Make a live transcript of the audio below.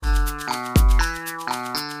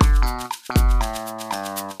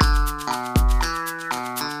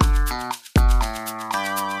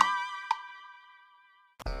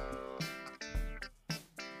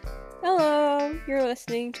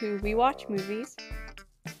to We Watch Movies,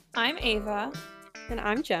 I'm Ava, and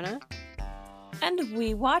I'm Jenna. and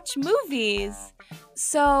we watch movies.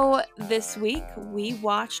 So this week we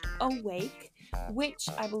watched Awake, which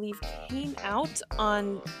I believe came out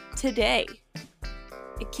on today.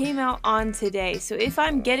 It came out on today. So if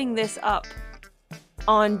I'm getting this up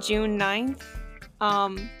on June 9th,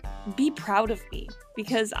 be proud of me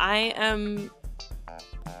because I am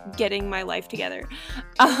getting my life together.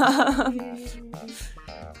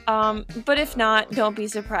 But if not, don't be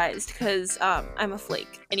surprised because I'm a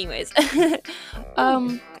flake. Anyways,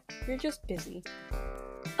 You're just busy.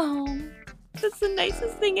 oh, that's the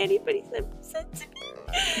nicest thing anybody said to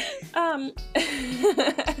me.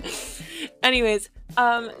 Anyways,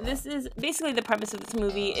 this is basically the premise of this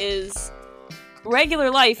movie is regular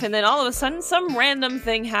life, and then all of a sudden some random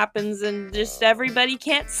thing happens, and just everybody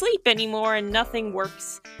can't sleep anymore, and nothing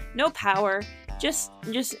works. No power. Just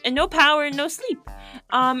and no power and no sleep.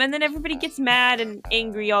 And then everybody gets mad and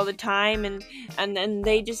angry all the time, and then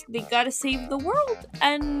they gotta save the world,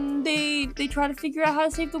 and they try to figure out how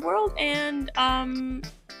to save the world, and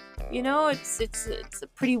it's a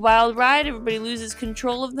pretty wild ride. Everybody loses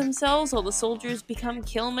control of themselves. All the soldiers become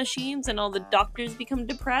kill machines, and all the doctors become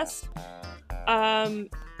depressed. And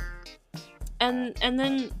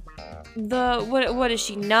then what is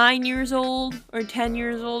she, 9 years old or 10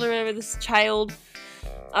 years old or whatever, this child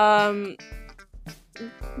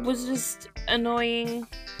was just annoying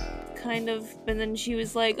kind of, and then she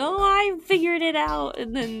was like, oh, I figured it out,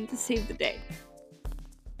 and then to save the day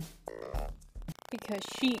Because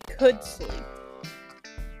she could sleep.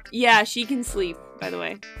 Yeah, she can sleep, by the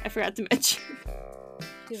way, I forgot to mention.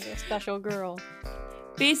 She's a special girl.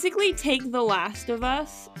 Basically take The Last of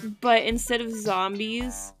Us, but instead of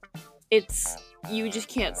zombies, it's you just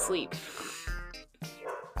can't sleep.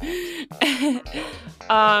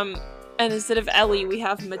 And instead of Ellie, we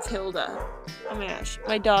have Matilda. Oh my gosh,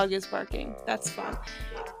 my dog is barking. That's fun.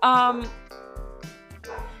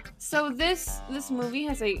 So this movie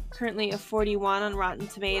has currently a 41 on Rotten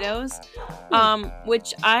Tomatoes,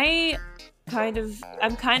 which I'm kind of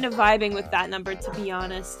vibing with that number, to be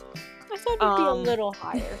honest. I thought it'd be a little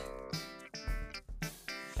higher.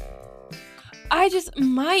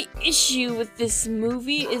 My issue with this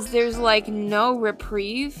movie is there's like no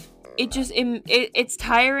reprieve. It's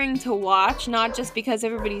tiring to watch, not just because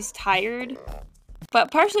everybody's tired,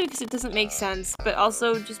 but partially because it doesn't make sense, but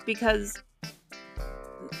also just because,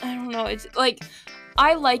 I don't know, it's like,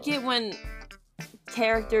 I like it when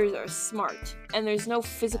characters are smart, and there's no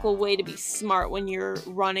physical way to be smart when you're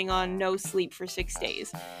running on no sleep for 6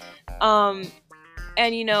 days. And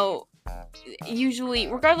usually,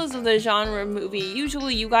 regardless of the genre of movie,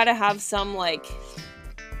 usually you gotta have some, like,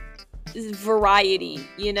 variety,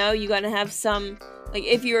 you gotta have some, like,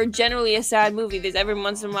 if you're generally a sad movie, there's every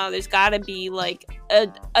once in a while, there's gotta be, like,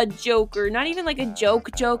 a joke, or not even, like, a joke,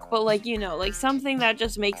 but, like, like, something that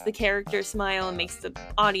just makes the character smile and makes the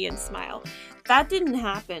audience smile. That didn't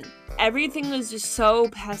happen. Everything was just so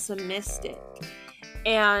pessimistic,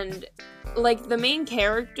 and, like, the main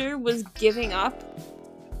character was giving up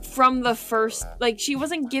from the first, like, she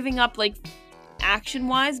wasn't giving up, like,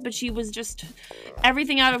 action-wise, but she was just,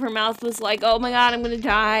 everything out of her mouth was like, oh my god, I'm gonna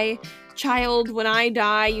die. Child, when I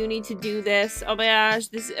die, you need to do this. Oh my gosh,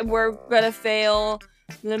 we're gonna fail.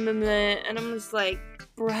 Blah, blah, blah. And I'm just like,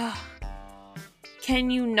 bruh, can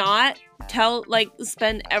you not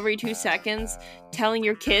spend every 2 seconds telling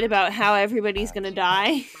your kid about how everybody's gonna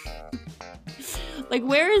die? Like,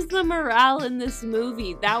 where is the morale in this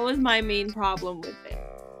movie? That was my main problem with it.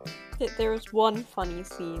 There was one funny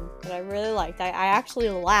scene that I really liked. I actually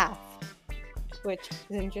laughed, which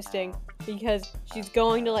is interesting because she's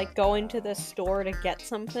going to go into the store to get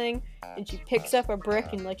something, and she picks up a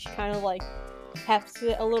brick and she kind of taps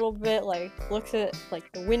it a little bit, looks at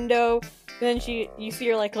the window. And then you see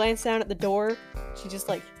her glance down at the door. She just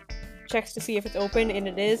checks to see if it's open, and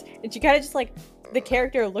it is. And she kind of just the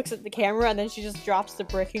character looks at the camera, and then she just drops the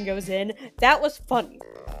brick and goes in. That was funny.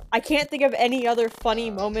 I can't think of any other funny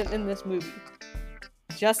moment in this movie.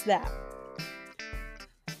 Just that.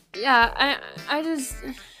 Yeah, I just...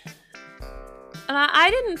 And I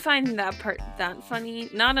didn't find that part that funny.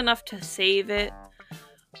 Not enough to save it.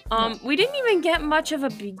 No. We didn't even get much of a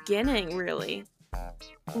beginning, really.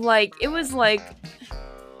 It was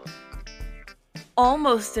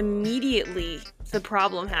almost immediately the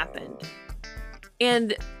problem happened.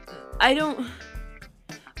 And I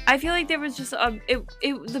feel like there was just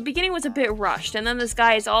the beginning was a bit rushed, and then this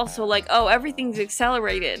guy is also like, oh, everything's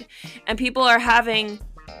accelerated, and people are having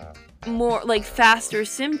more, faster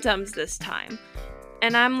symptoms this time.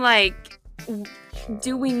 And I'm like,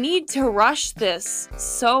 do we need to rush this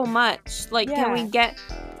so much? Like, can we get...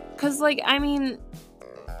 Because, like, I mean,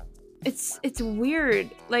 it's weird.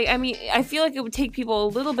 Like, I mean, I feel like it would take people a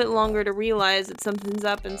little bit longer to realize that something's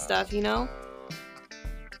up and stuff, you know?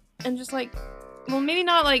 And just, like, well, maybe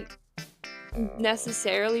not, like,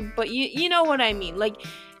 necessarily, but you know what I mean. Like,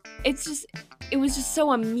 it was just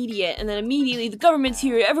so immediate, and then immediately the government's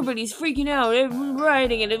here, everybody's freaking out, everyone's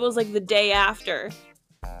rioting, and it was, like, the day after.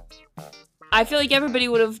 I feel like everybody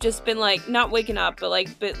would have just been, like, not waking up, but,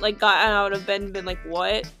 like, got out of bed and been like,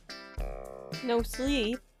 what? No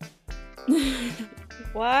sleep.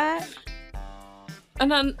 What?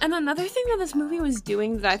 And another thing that this movie was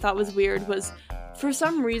doing that I thought was weird was, for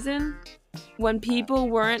some reason, when people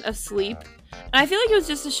weren't asleep, and I feel like it was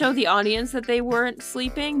just to show the audience that they weren't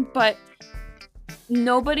sleeping, but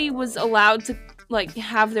nobody was allowed to, like,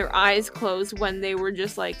 have their eyes closed when they were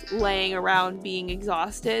just, like, laying around being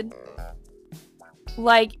exhausted.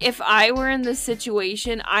 Like, if I were in this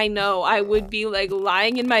situation, I know I would be, like,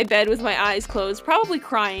 lying in my bed with my eyes closed, probably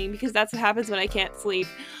crying, because that's what happens when I can't sleep.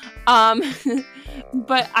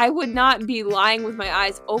 But I would not be lying with my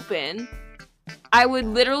eyes open. I would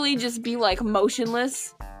literally just be, like,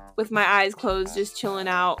 motionless with my eyes closed, just chilling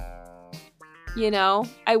out. You know?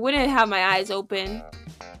 I wouldn't have my eyes open.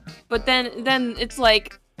 But then it's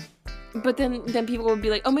like... But then people would be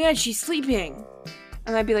like, oh my god, she's sleeping!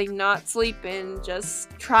 And I'd be like, not sleeping, just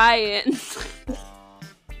try it.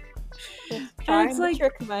 Trying to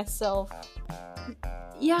trick myself.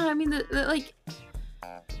 Yeah, I mean, the like...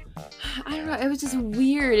 I don't know, it was just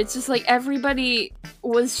weird. It's just like everybody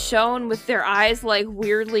was shown with their eyes, like,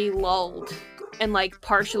 weirdly lulled and, like,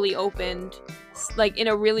 partially opened, like, in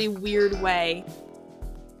a really weird way,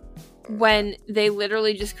 when they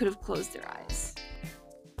literally just could have closed their eyes.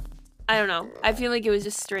 I don't know. I feel like it was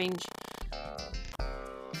just strange.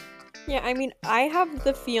 Yeah, I mean, I have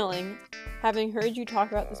the feeling, having heard you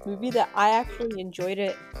talk about this movie, that I actually enjoyed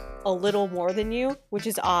it a little more than you, which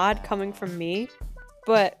is odd coming from me,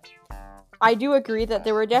 but I do agree that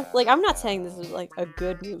there were like, I'm not saying this is, like, a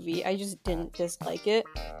good movie, I just didn't dislike it,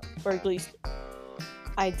 or at least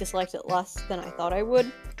I disliked it less than I thought I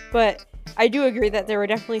would, but I do agree that there were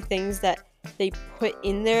definitely things that they put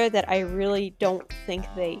in there that I really don't think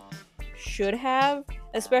they should have,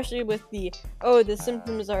 especially with the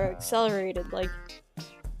symptoms are accelerated. Like,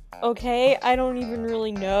 okay, I don't even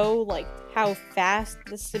really know, like, how fast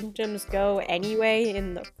the symptoms go anyway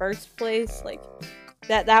in the first place. Like,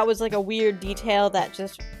 that was, like, a weird detail that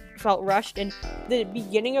just felt rushed, and the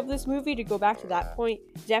beginning of this movie, to go back to that point,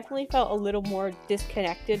 definitely felt a little more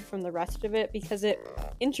disconnected from the rest of it, because it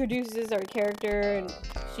introduces our character, and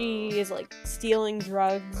she is, like, stealing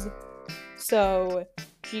drugs so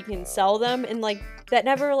she can sell them, and, like, that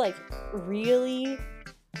never, like, really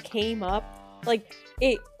came up. Like,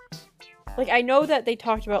 I know that they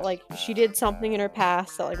talked about, like, she did something in her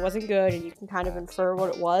past that, like, wasn't good, and you can kind of infer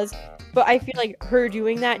what it was, but I feel like her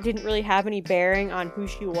doing that didn't really have any bearing on who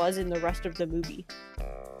she was in the rest of the movie,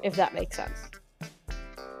 if that makes sense.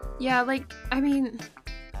 Yeah, like, I mean,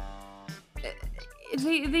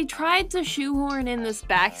 they tried to shoehorn in this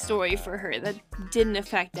backstory for her that didn't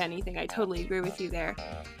affect anything. I totally agree with you there.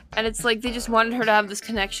 And it's like they just wanted her to have this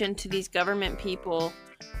connection to these government people,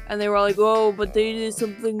 and they were like, oh, but they did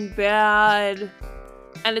something bad.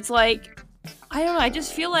 And it's like, I don't know, I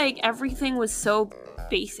just feel like everything was so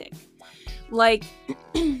basic. Like,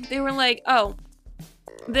 they were like, oh,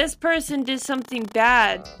 this person did something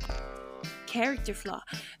bad. Character flaw.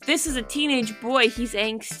 This is a teenage boy, he's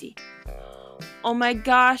angsty. Oh my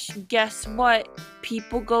gosh, guess what?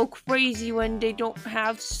 People go crazy when they don't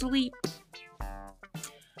have sleep.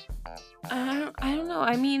 I don't know,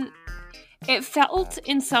 I mean, it felt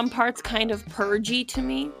in some parts kind of purgy to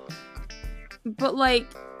me. But, like,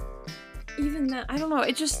 even that, I don't know,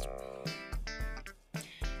 it just...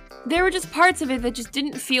 There were just parts of it that just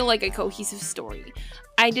didn't feel like a cohesive story.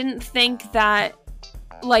 I didn't think that,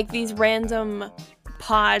 like, these random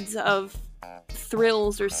pods of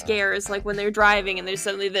thrills or scares, like when they're driving and there's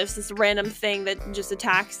suddenly this random thing that just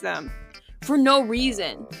attacks them for no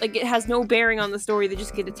reason. Like, it has no bearing on the story, they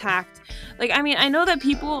just get attacked. Like, I mean, I know that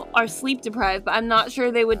people are sleep deprived, but I'm not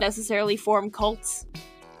sure they would necessarily form cults.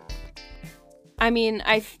 I mean,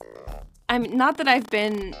 I'm not that I've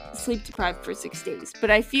been sleep deprived for 6 days, but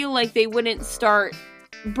I feel like they wouldn't start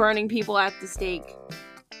burning people at the stake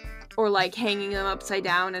or, like, hanging them upside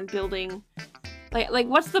down and building, like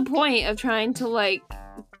what's the point of trying to, like,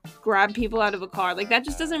 grab people out of a car? Like, that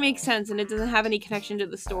just doesn't make sense, and it doesn't have any connection to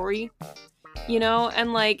the story, you know?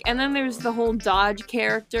 And, like, and then there's the whole Dodge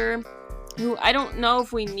character, who I don't know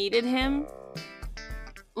if we needed him.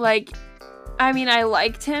 Like, I mean, I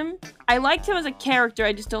liked him. I liked him as a character.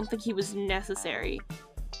 I just don't think he was necessary.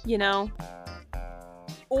 You know?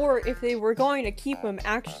 Or if they were going to keep him,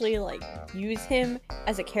 actually, like, use him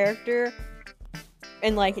as a character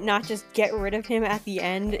and, like, not just get rid of him at the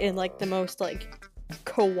end in, like, the most, like,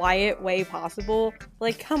 quiet way possible.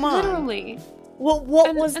 Like, come on. Literally. Well,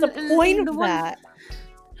 what was the point of that?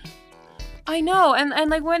 I know, and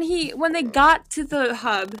like when they got to the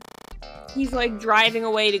hub, he's like driving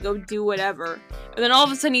away to go do whatever. And then all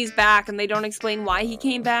of a sudden he's back and they don't explain why he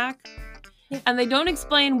came back. Yeah. And they don't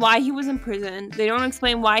explain why he was in prison. They don't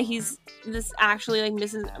explain why he's this actually like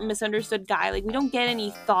misunderstood guy. Like we don't get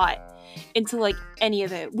any thought into like any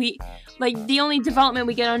of it. We like the only development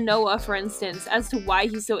we get on Noah, for instance, as to why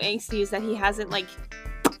he's so angsty is that he hasn't like,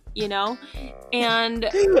 you know, and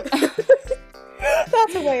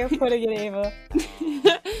that's a way of putting it, Ava.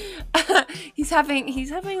 he's having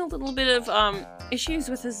a little bit of issues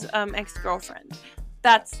with his ex-girlfriend.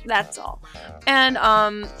 That's all.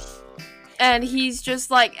 And he's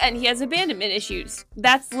just like, and he has abandonment issues.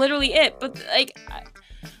 That's literally it. But like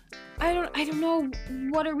I don't know,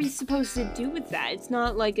 what are we supposed to do with that? It's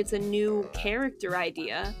not like it's a new character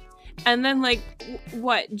idea. And then like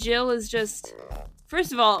what? Jill is just,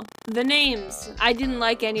 first of all, the names. I didn't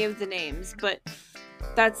like any of the names, but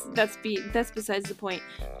that's besides the point.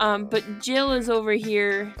 But Jill is over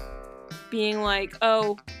here being like,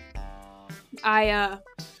 "Oh, I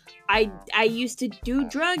used to do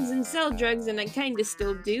drugs and sell drugs, and I kind of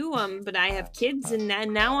still do. But I have kids, and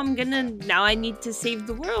now I need to save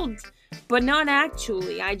the world, but not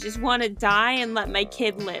actually. I just want to die and let my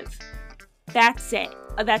kid live. That's it.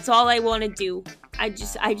 That's all I want to do. I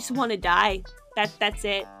just want to die. That's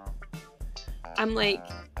it." I'm like,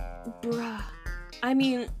 bruh. I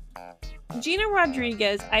mean, Gina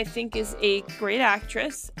Rodriguez, I think, is a great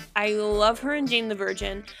actress. I love her in Jane the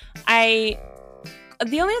Virgin. The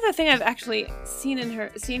only other thing I've actually seen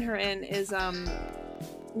her in is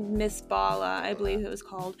Miss Bala, I believe it was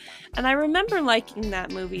called, and I remember liking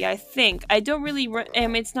that movie. I think I don't really.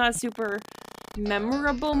 It's not a super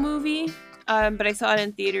memorable movie, but I saw it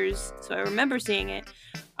in theaters, so I remember seeing it.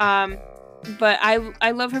 But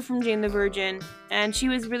I love her from Jane the Virgin, and she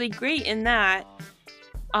was really great in that.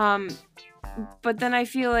 But then I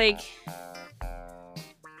feel like,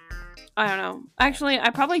 I don't know. Actually, I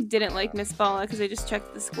probably didn't like Miss Bala because I just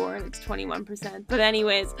checked the score and it's 21%. But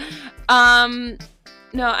anyways, no,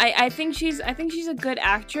 I think she's a good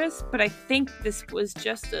actress, but I think this was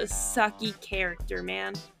just a sucky character,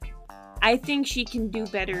 man. I think she can do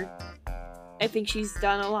better. I think she's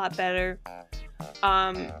done a lot better.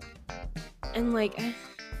 And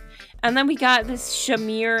then we got this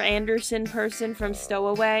Shamir Anderson person from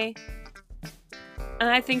Stowaway. And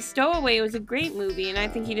I think Stowaway was a great movie, and I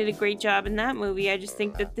think he did a great job in that movie. I just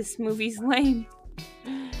think that this movie's lame.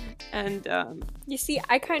 And, You see,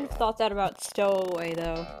 I kind of thought that about Stowaway,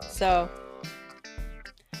 though, so...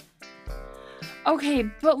 Okay,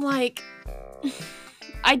 but, like...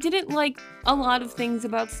 I didn't like a lot of things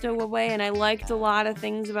about Stowaway, and I liked a lot of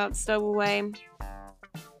things about Stowaway.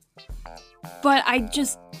 But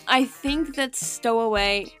I think that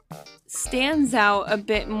Stowaway stands out a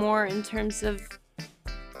bit more in terms of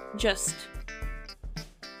just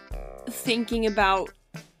thinking about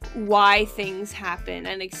why things happen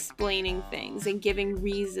and explaining things and giving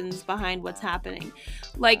reasons behind what's happening.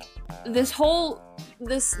 Like, this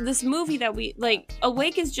movie that we, like,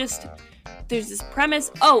 Awake is just, there's this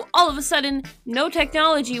premise, oh, all of a sudden, no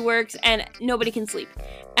technology works and nobody can sleep.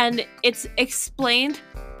 And it's explained,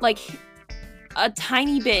 like, a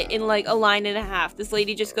tiny bit in like a line and a half. This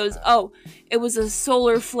lady just goes, "Oh, it was a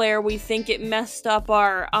solar flare. We think it messed up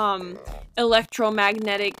our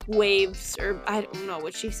electromagnetic waves," or I don't know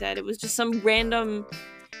what she said. It was just some random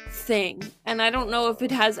thing, and I don't know if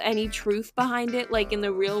it has any truth behind it, like in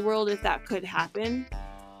the real world, if that could happen,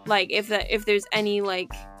 like if there's any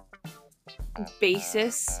like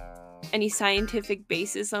basis, any scientific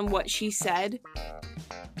basis on what she said.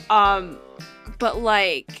 But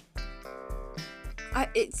like,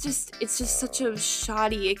 it's just such a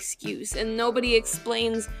shoddy excuse, and nobody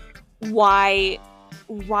explains why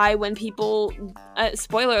when people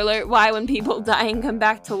spoiler alert, why when people die and come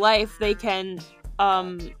back to life they can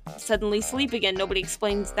suddenly sleep again. Nobody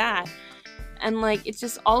explains that. And like, it's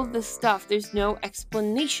just all of this stuff, there's no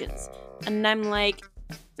explanations, and I'm like,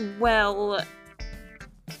 well,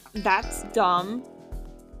 that's dumb.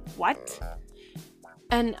 What?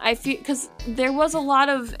 And I feel, because there was a lot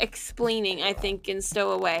of explaining, I think, in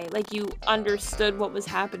Stowaway. Like, you understood what was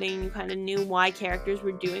happening, you kind of knew why characters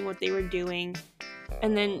were doing what they were doing.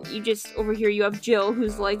 And then you just, over here, you have Jill,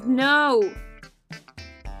 who's like, no!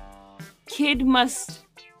 kid must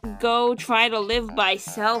go try to live by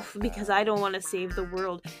self because I don't want to save the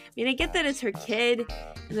world. I mean, I get that it's her kid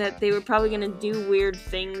and that they were probably going to do weird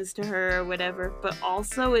things to her or whatever, but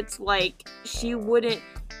also it's like she would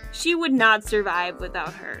not survive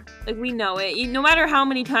without her. Like, we know it. No matter how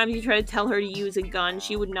many times you try to tell her to use a gun,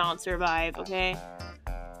 she would not survive, okay?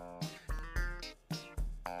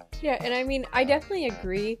 Yeah, and I mean, I definitely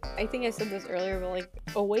agree. I think I said this earlier, but like,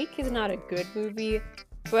 Awake is not a good movie,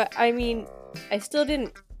 but I mean, I still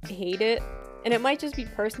didn't hate it, and it might just be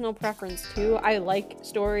personal preference too. I like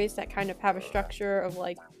stories that kind of have a structure of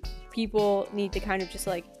like, people need to kind of just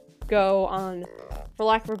like go on, for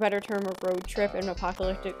lack of a better term, a road trip in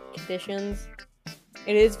apocalyptic conditions.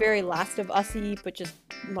 It is very Last of Us-y, but just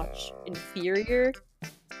much inferior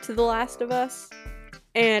to The Last of Us,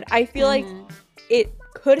 and I feel like it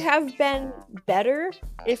could have been better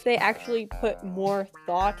if they actually put more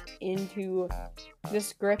thought into the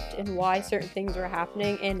script and why certain things were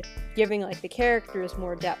happening, and giving like the characters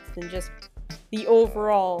more depth than just the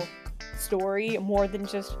overall story, more than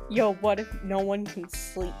just, yo, what if no one can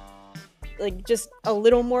sleep? Like, just a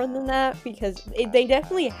little more than that, because they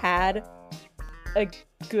definitely had a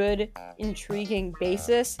good, intriguing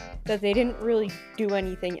basis that they didn't really do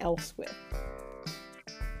anything else with.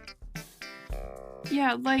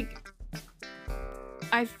 Yeah, like,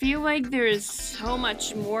 I feel like there is so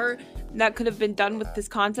much more that could have been done with this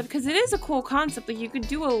concept, because it is a cool concept. Like, you could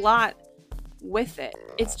do a lot with it.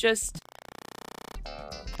 It's just,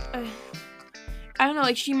 I don't know,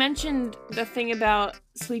 like, she mentioned the thing about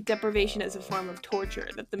sleep deprivation as a form of torture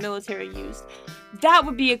that the military used. That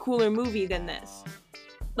would be a cooler movie than this.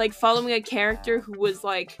 Like, following a character who was,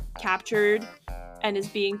 like, captured and is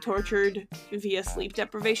being tortured via sleep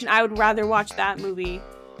deprivation. I would rather watch that movie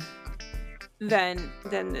than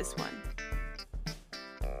this one.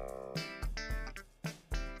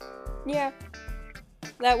 Yeah,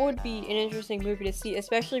 that would be an interesting movie to see,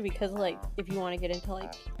 especially because, like, if you want to get into,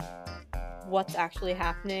 like, what's actually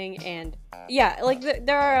happening, and yeah, like,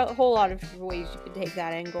 there are a whole lot of ways you could take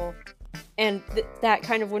that angle, and that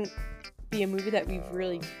kind of wouldn't be a movie that we've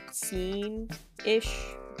really seen-ish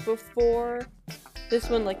before. This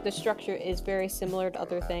one, like, the structure is very similar to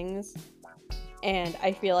other things, and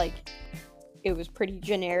I feel like it was pretty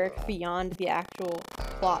generic beyond the actual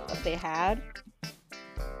plot that they had.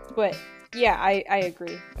 But yeah, I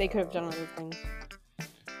agree. They could have done other things.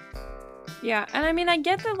 Yeah, and I mean, I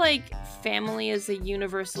get that, like, family is a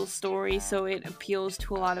universal story, so it appeals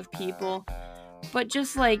to a lot of people, but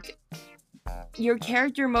just, like, your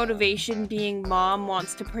character motivation being mom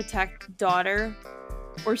wants to protect daughter,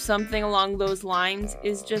 or something along those lines,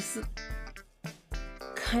 is just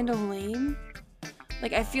kind of lame.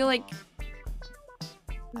 Like, I feel like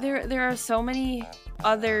there are so many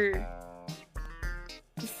other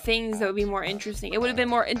things that would be more interesting. It would have been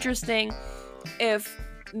more interesting if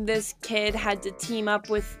this kid had to team up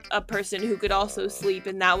with a person who could also sleep,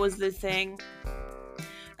 and that was the thing.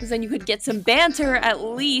 Because then you could get some banter at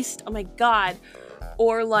least. Oh my god.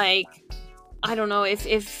 Or, like, I don't know, if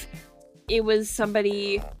it was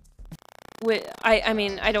somebody with, I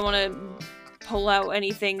mean, I don't want to pull out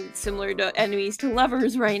anything similar to Enemies to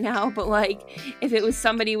Lovers right now, but, like, if it was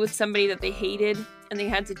somebody with somebody that they hated and they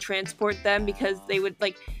had to transport them because they would,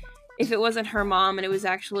 like, if it wasn't her mom and it was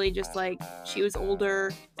actually just, like, she was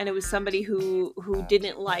older and it was somebody who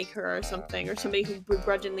didn't like her or something, or somebody who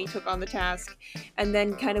begrudgingly took on the task and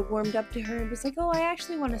then kind of warmed up to her and was like, oh, I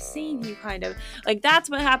actually want to save you, kind of. Like, that's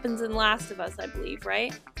what happens in Last of Us, I believe,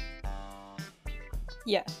 right?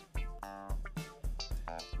 Yeah.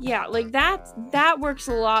 Yeah, like, that works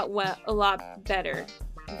a lot better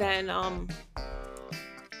than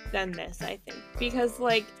this, I think. Because,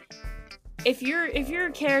 like, if your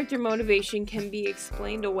character motivation can be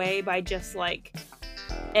explained away by just, like,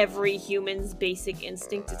 every human's basic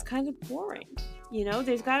instinct, it's kind of boring. You know,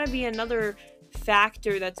 there's got to be another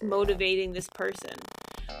factor that's motivating this person.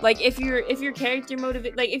 Like, if your character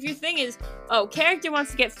like, if your thing is, oh, character wants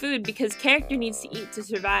to get food because character needs to eat to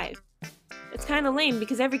survive. It's kind of lame,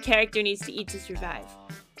 because every character needs to eat to survive.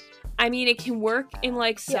 I mean, it can work in,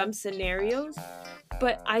 like, some scenarios,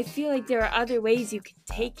 but I feel like there are other ways you can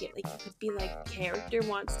take it. Like, it could be like, character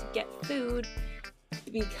wants to get food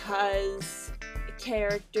because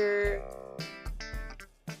character,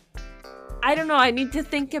 I don't know, I need to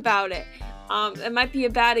think about it. It might be a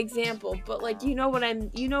bad example, but, like, you know what I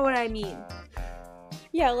mean.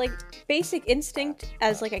 Yeah, like, basic instinct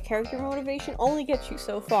as, like, a character motivation only gets you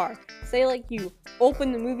so far. Say, like, you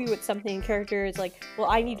open the movie with something and character is like, well,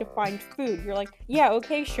 I need to find food. You're like, yeah,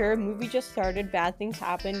 okay, sure, movie just started, bad things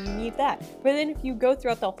happen, you need that. But then if you go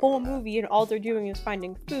throughout the whole movie and all they're doing is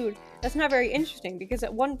finding food, that's not very interesting, because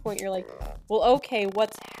at one point you're like, well, okay,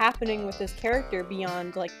 what's happening with this character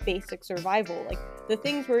beyond like basic survival? Like, the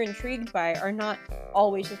things we're intrigued by are not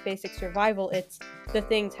always just basic survival, it's the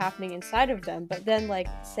things happening inside of them. But then, like,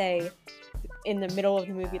 say in the middle of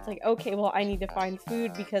the movie, it's like, okay, well, I need to find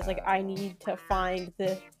food because, like, I need to find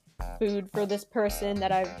the food for this person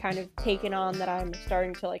that I've kind of taken on, that I'm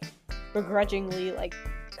starting to, like, begrudgingly, like,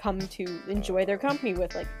 come to enjoy their company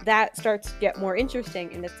with. Like, that starts to get more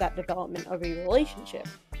interesting, and it's that development of a relationship.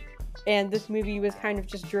 And this movie was kind of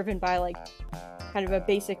just driven by, like, kind of a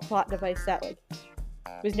basic plot device that, like,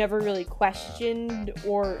 was never really questioned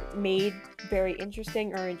or made very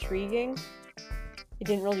interesting or intriguing. It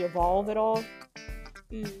didn't really evolve at all.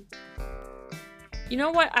 You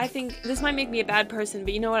know what? I think this might make me a bad person,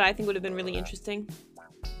 but you know what I think would have been really interesting?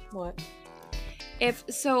 What? If,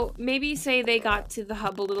 so, maybe say they got to the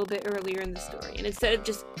hub a little bit earlier in the story, and instead of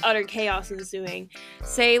just utter chaos ensuing,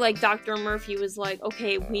 say, like, Dr. Murphy was like,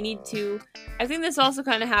 okay, we need to, I think this also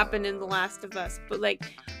kind of happened in The Last of Us, but, like,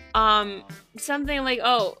 something like,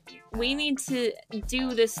 oh, we need to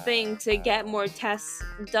do this thing to get more tests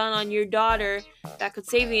done on your daughter that could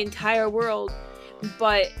save the entire world,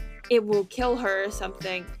 but it will kill her or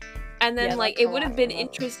something. And then, like, it would have been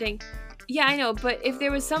interesting. Yeah, I know, but if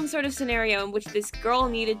there was some sort of scenario in which this girl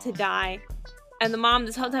needed to die, and the mom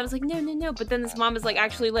this whole time was like, no, but then this mom is like,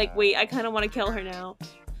 actually, like, wait, I kind of want to kill her now.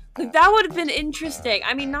 Like, that would have been interesting.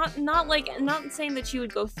 I mean, not saying that she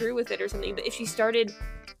would go through with it or something, but if she started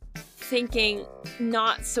thinking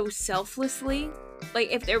not so selflessly, like,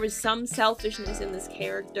 if there was some selfishness in this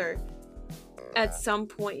character at some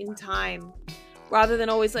point in time, rather than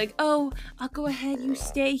always like, oh, I'll go ahead, you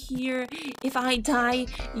stay here. If I die,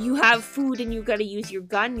 you have food and you gotta use your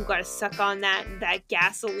gun. You gotta suck on that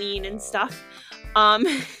gasoline and stuff. But,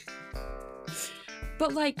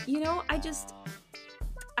 like, you know, I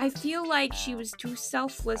feel like she was too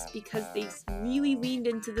selfless because they really leaned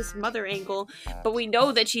into this mother angle, but we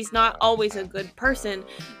know that she's not always a good person.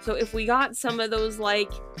 So if we got some of those,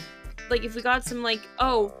 like if we got some, like,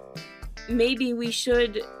 oh, maybe we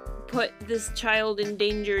should put this child in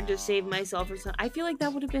danger to save myself or something, I feel like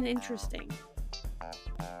that would have been interesting.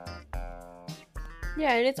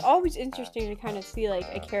 Yeah, and it's always interesting to kind of see, like,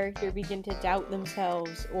 a character begin to doubt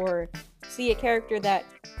themselves, or see a character that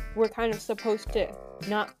we're kind of supposed to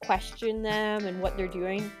not question them and what they're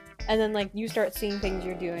doing, and then, like, you start seeing things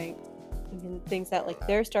you're doing and things that, like,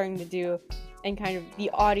 they're starting to do, and kind of the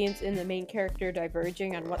audience and the main character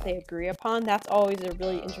diverging on what they agree upon. That's always a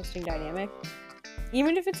really interesting dynamic.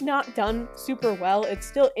 Even if it's not done super well, it's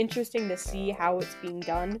still interesting to see how it's being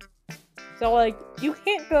done. So, like, you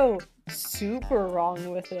can't go super wrong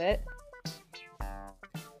with it.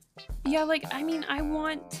 Yeah, like, I mean, I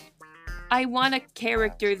want a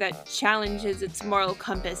character that challenges its moral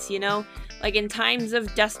compass, you know? Like, in times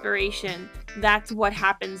of desperation, that's what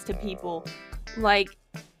happens to people. Like,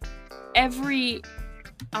 every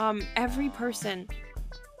person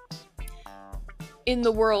in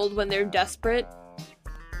the world, when they're desperate,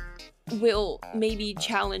 will maybe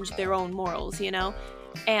challenge their own morals, you know?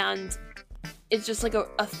 And it's just like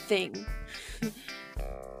a thing.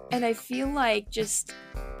 And I feel like just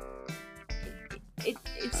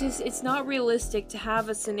it's not realistic to have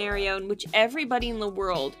a scenario in which everybody in the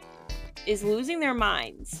world is losing their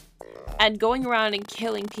minds and going around and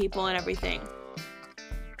killing people and everything.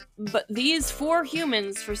 But these 4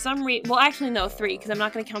 humans, for some reason, well, actually no, 3, because I'm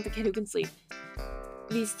not going to count the kid who can sleep.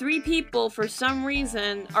 These 3 people, for some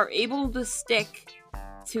reason, are able to stick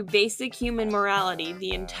to basic human morality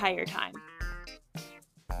the entire time.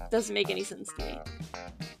 Doesn't make any sense to me.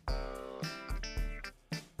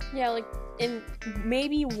 Yeah, like, and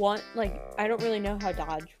maybe one, like, I don't really know how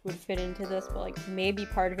Dodge would fit into this, but, like, maybe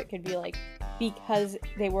part of it could be, like, because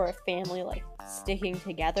they were a family, like, sticking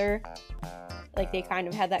together, like, they kind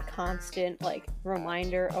of had that constant, like,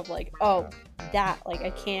 reminder of, like, oh, that, like, I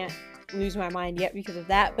can't lose my mind yet because of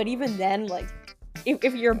that. But even then, like,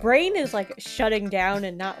 if your brain is, like, shutting down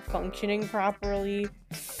and not functioning properly,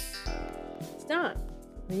 it's not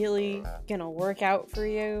really gonna work out for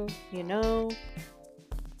you, you know?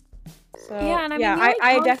 So, yeah, and I mean,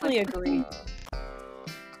 I definitely agree.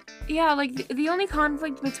 Yeah, like, the only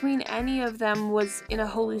conflict between any of them was in a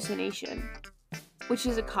hallucination, which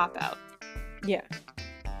is a cop-out. Yeah.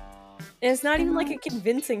 And it's not even, like, a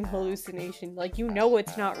convincing hallucination. Like, you know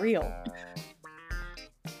it's not real.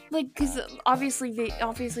 Like, because obviously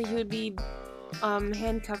he would be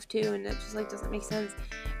handcuffed too, and it just, like, doesn't make sense.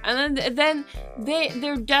 And then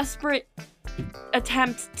their desperate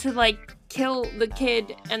attempt to, like, kill the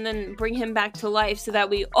kid and then bring him back to life so that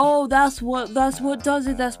that's what does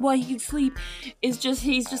it, that's why he can sleep, is just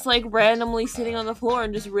he's just like randomly sitting on the floor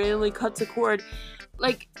and just randomly cuts a cord.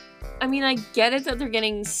 Like, I mean, I get it that they're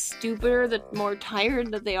getting stupider the more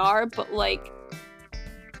tired that they are, but like,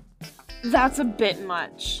 that's a bit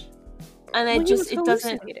much. And it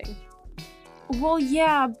doesn't. Well,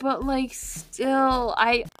 yeah, but like, still,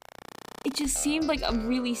 it just seemed like a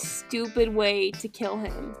really stupid way to kill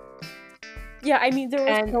him. Yeah, I mean, there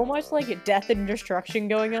was so much, like, death and destruction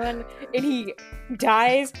going on, and he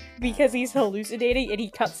dies because he's hallucinating, and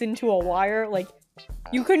he cuts into a wire. Like,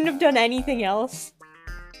 you couldn't have done anything else.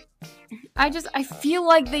 I feel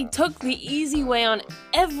like they took the easy way on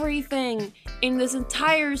everything in this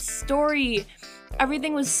entire story.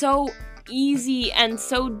 Everything was so easy and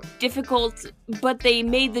so difficult, but they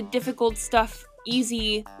made the difficult stuff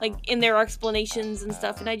easy, like, in their explanations and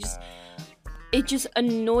stuff, and it just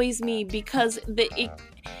annoys me because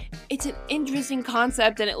it's an interesting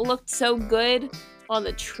concept and it looked so good on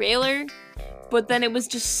the trailer, but then it was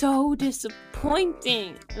just so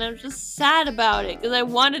disappointing, and I'm just sad about it because I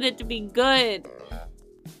wanted it to be good.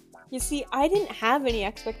 You see, I didn't have any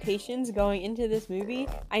expectations going into this movie.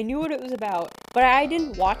 I knew what it was about, but I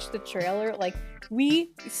didn't watch the trailer. Like,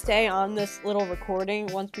 we stay on this little recording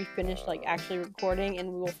once we finish, like, actually recording, and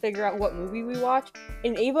we will figure out what movie we watch.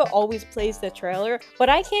 And Ava always plays the trailer, but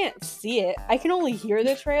I can't see it. I can only hear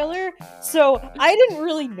the trailer, so I didn't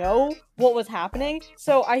really know what was happening.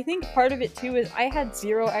 So I think part of it, too, is I had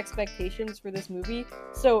zero expectations for this movie,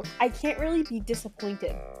 so I can't really be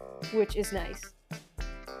disappointed, which is nice.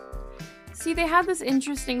 See, they had this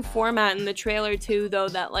interesting format in the trailer too, though,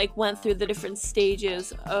 that like went through the different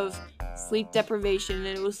stages of sleep deprivation,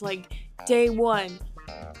 and it was like day 1,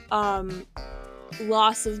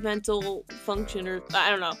 loss of mental function, or I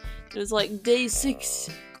don't know. It was like day 6,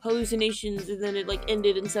 hallucinations, and then it like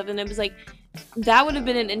ended and stuff. And it was like, that would have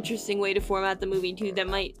been an interesting way to format the movie too. That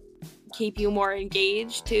might keep you more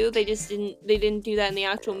engaged too. They didn't do that in the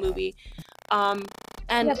actual movie.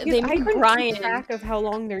 And yeah, they made Brian keep track of how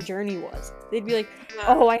long their journey was. They'd be like,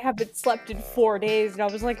 "Oh, I haven't slept in 4 days," and I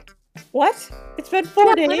was like, "What? It's been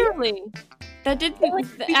 4 days?" Literally, that didn't.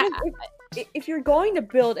 If you're going to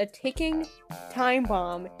build a ticking time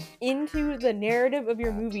bomb into the narrative of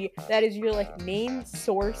your movie, that is your like main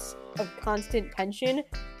source of constant tension,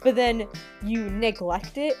 but then you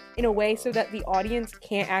neglect it in a way so that the audience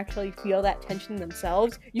can't actually feel that tension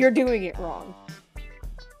themselves, you're doing it wrong.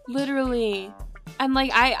 Literally. And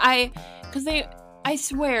like I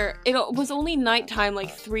swear it was only nighttime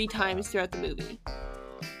like 3 times throughout the movie.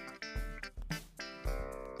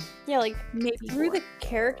 Yeah, like maybe through 4. The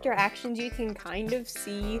character actions you can kind of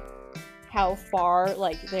see how far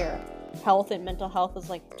like their health and mental health is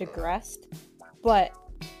like digressed, but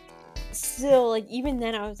still, like, even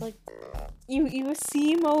then I was like, you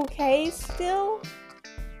seem okay still?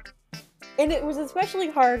 And it was especially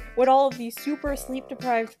hard when all of these super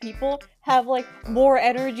sleep-deprived people have, like, more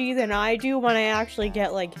energy than I do when I actually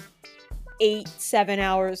get, like, 8-7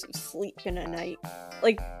 hours of sleep in a night.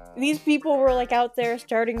 Like, these people were, like, out there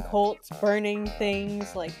starting cults, burning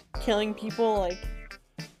things, like, killing people, like,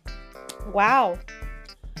 wow.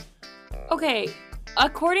 Okay,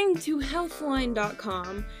 according to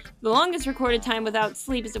Healthline.com, the longest recorded time without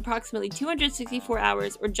sleep is approximately 264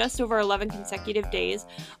 hours, or just over 11 consecutive days.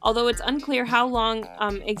 Although it's unclear how long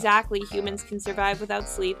exactly humans can survive without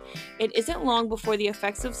sleep, it isn't long before the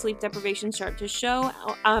effects of sleep deprivation start to show.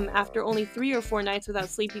 After only 3 or 4 nights without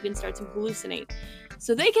sleep, you can start to hallucinate.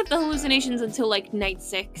 So they kept the hallucinations until like night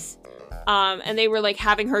 6, and they were like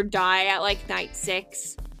having her die at like night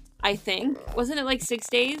 6, I think. Wasn't it like 6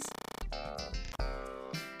 days?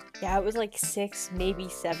 Yeah, it was like 6, maybe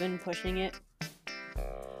 7, pushing it.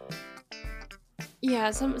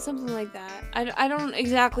 Yeah, something like that. I don't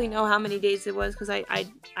exactly know how many days it was, because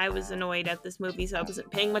I was annoyed at this movie, so I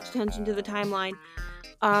wasn't paying much attention to the timeline.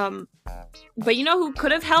 But you know who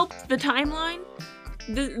could have helped the timeline?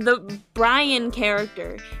 The Brian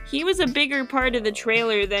character. He was a bigger part of the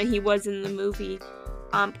trailer than he was in the movie.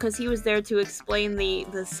 Because he was there to explain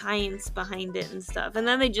the science behind it and stuff. And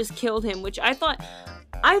then they just killed him, which I thought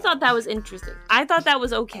that was interesting. I thought that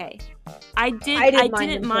was okay. I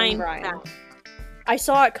didn't mind that. I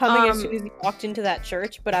saw it coming as soon as he walked into that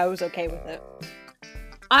church, but I was okay with it.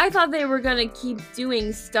 I thought they were gonna keep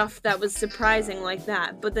doing stuff that was surprising like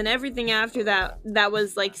that, but then everything after that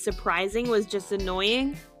was like surprising was just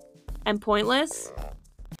annoying and pointless.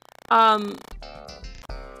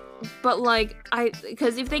 But like,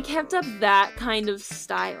 because if they kept up that kind of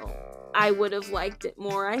style, I would have liked it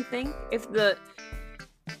more, I think.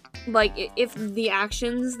 like if the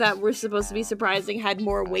actions that were supposed to be surprising had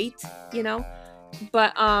more weight, you know.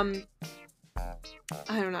 But I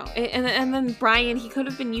don't know. And then Brian, he could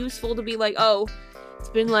have been useful to be like, oh, it's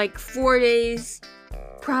been like 4 days,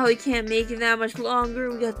 probably can't make it that much longer,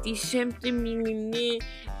 we got these symptoms,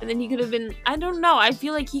 and then he could have been, I don't know, I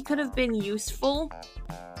feel like he could have been useful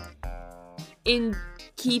in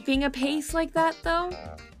keeping a pace like that, though.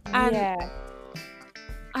 And yeah.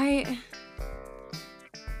 I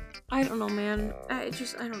don't know, man. I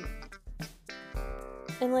don't know.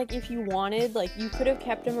 And, like, if you wanted, like, you could have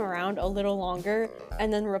kept him around a little longer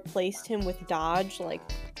and then replaced him with Dodge, like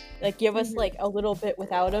give us, like, a little bit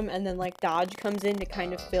without him, and then, like, Dodge comes in to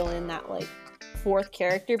kind of fill in that, like, fourth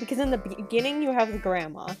character, because in the beginning you have the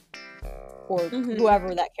grandma, or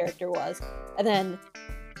whoever that character was, and then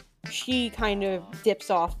she kind of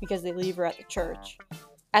dips off because they leave her at the church.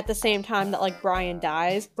 At the same time that, like, Brian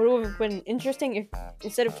dies. But it would have been interesting if,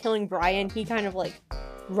 instead of killing Brian, he kind of, like,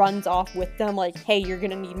 runs off with them, like, hey, you're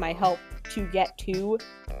gonna need my help to get to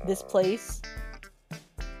this place.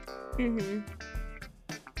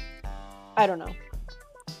 I don't know.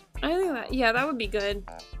 I think that, yeah, that would be good.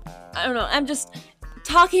 I don't know, I'm just,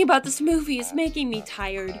 talking about this movie is making me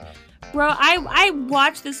tired. Bro, I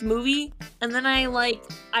watched this movie, and then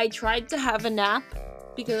I tried to have a nap,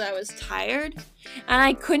 because I was tired, and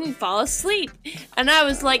I couldn't fall asleep. And I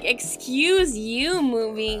was like, excuse you,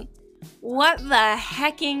 movie. What the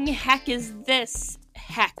hecking heck is this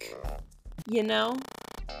heck? You know?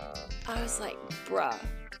 I was like, bruh,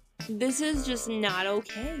 this is just not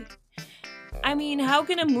okay. I mean, how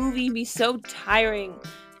can a movie be so tiring,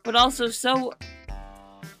 but also so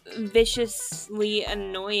viciously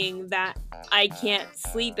annoying that I can't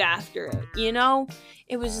sleep after it, you know?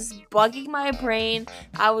 It was just bugging my brain.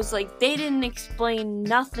 I was like, they didn't explain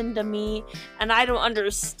nothing to me, and I don't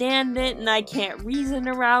understand it, and I can't reason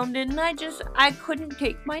around it, and I couldn't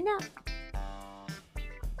take my nap.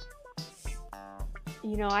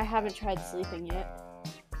 You know, I haven't tried sleeping yet.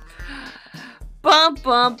 Bum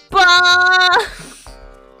bum bum!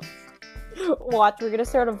 Watch, we're gonna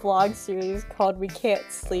start a vlog series called We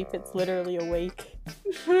Can't Sleep, It's Literally Awake.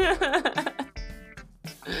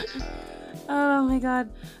 Oh my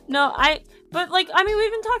god. No, but like, I mean,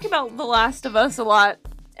 we've been talking about The Last of Us a lot,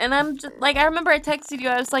 and I'm just, like, I remember I texted you,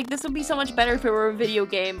 I was like, this would be so much better if it were a video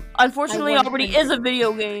game. Unfortunately, it already is a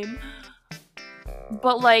video game.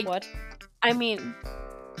 But, like, what? I mean...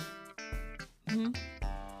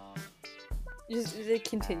 Just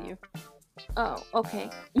continue. Oh, okay.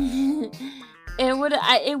 It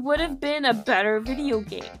would have been a better video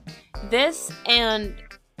game. This and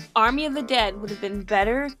Army of the Dead would have been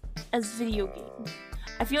better as video games.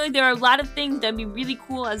 I feel like there are a lot of things that'd be really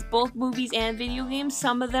cool as both movies and video games.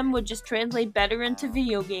 Some of them would just translate better into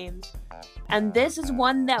video games. And this is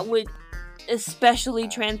one that would especially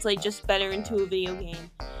translate just better into a video game.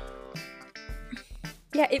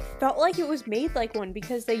 Yeah, it felt like it was made like one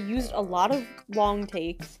because they used a lot of long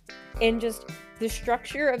takes, and just the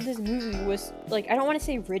structure of this movie was, like, I don't want to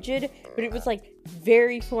say rigid, but it was, like,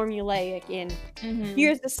 very formulaic in,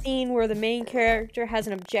 here's the scene where the main character has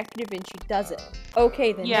an objective and she does it.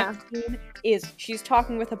 Okay, the next scene is she's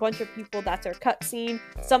talking with a bunch of people, that's our cutscene,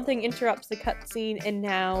 something interrupts the cutscene, and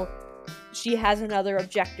now she has another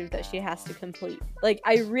objective that she has to complete. Like,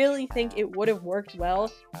 I really think it would have worked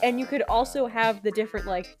well, and you could also have the different,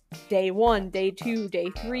 like, day 1, day 2, day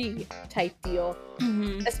 3 type deal.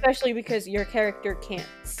 Especially because your character can't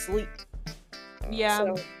sleep. Yeah.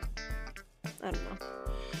 So, I don't know.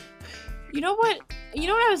 You know what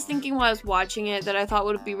I was thinking while I was watching it that I thought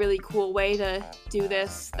would be a really cool way to do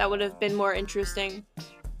this, that would have been more interesting?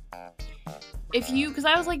 Because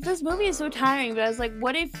I was like, this movie is so tiring, but I was like,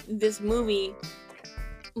 what if this movie,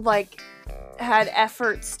 like, had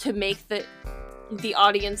efforts to make the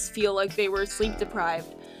audience feel like they were sleep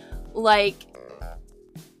deprived? Like,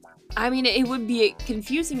 I mean, it would be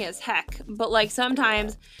confusing as heck, but, like,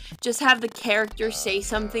 sometimes just have the character say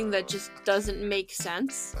something that just doesn't make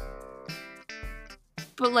sense.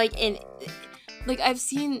 But, like, I've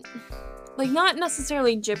seen, like, not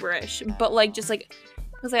necessarily gibberish, but, like, just, like,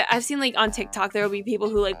 because I've seen, like, on TikTok, there will be people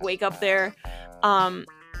who, like, wake up their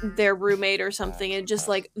roommate or something, and just,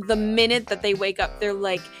 like, the minute that they wake up, they're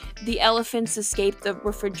like, the elephants escaped the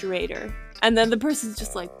refrigerator. And then the person's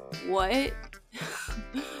just like, what?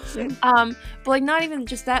 But, like, not even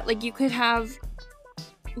just that, like, you could have,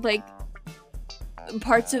 like,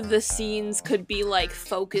 parts of the scenes could be, like,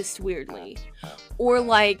 focused weirdly. Or,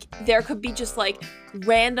 like, there could be just, like,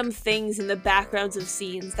 random things in the backgrounds of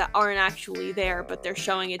scenes that aren't actually there, but they're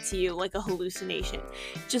showing it to you like a hallucination.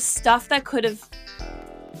 Just stuff that could have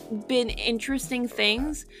been interesting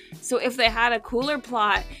things. So if they had a cooler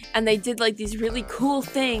plot and they did like these really cool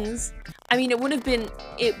things, I mean,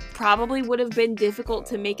 it probably would have been difficult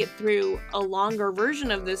to make it through a longer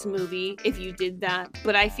version of this movie if you did that.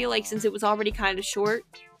 But I feel like since it was already kind of short,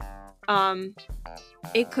 that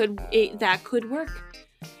could work.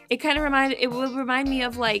 It would remind me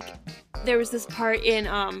of, like, there was this part in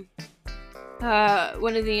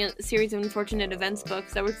one of the Series of Unfortunate Events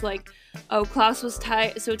books that was like, oh, Klaus was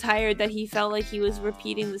so tired that he felt like he was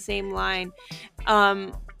repeating the same line.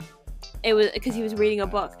 It was because he was reading a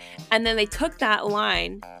book, and then they took that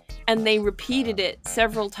line and they repeated it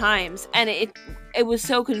several times, and it was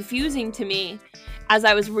so confusing to me as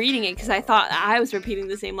I was reading it because I thought I was repeating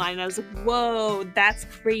the same line, and I was like, whoa, that's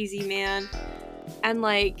crazy, man. And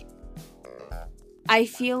like, I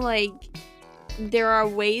feel like there are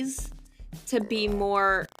ways to be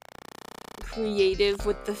more creative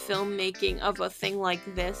with the filmmaking of a thing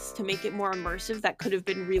like this to make it more immersive that could have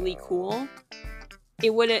been really cool.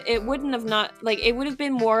 It would have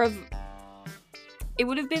been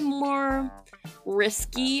more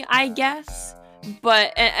risky, I guess.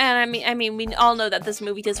 But and I mean we all know that this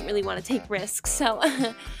movie doesn't really want to take risks, so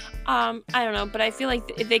I don't know, but I feel like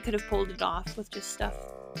they could have pulled it off with just stuff.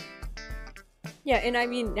 Yeah, and I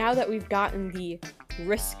mean, now that we've gotten the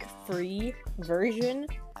risk-free version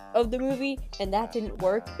of the movie, and that didn't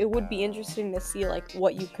work, it would be interesting to see, like,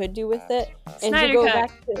 what you could do with it. And Snyder to go Cut.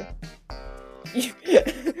 back to...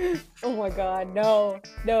 Oh my god, no,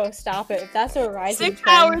 stop it. If that's a rising 6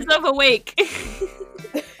 trend... hours of awake.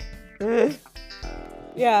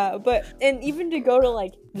 Yeah, and even to go to,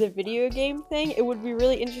 like, the video game thing, it would be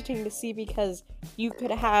really interesting to see because you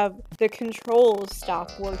could have the controls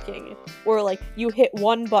stop working, or, like, you hit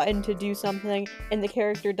one button to do something and the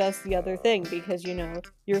character does the other thing because, you know,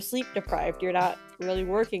 you're sleep deprived, you're not really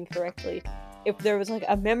working correctly. If there was, like,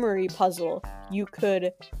 a memory puzzle, you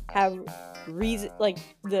could have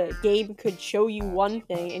the game could show you one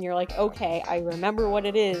thing and you're like, okay, I remember what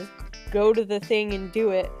it is, go to the thing and do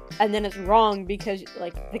it, and then it's wrong because,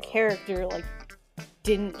 like, the character, like,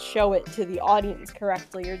 didn't show it to the audience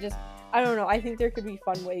correctly, or just, I don't know, I think there could be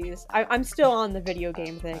fun ways. I'm still on the video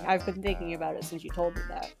game thing. I've been thinking about it since you told me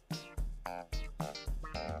that.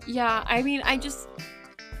 Yeah, I mean,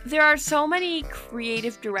 there are so many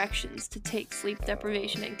creative directions to take sleep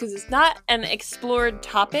deprivation in, because it's not an explored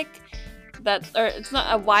topic or it's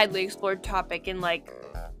not a widely explored topic in, like,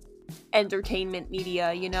 entertainment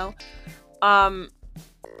media, you know?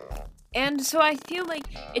 And so I feel like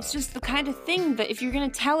it's just the kind of thing that if you're gonna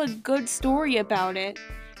tell a good story about it,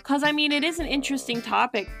 because, I mean, it is an interesting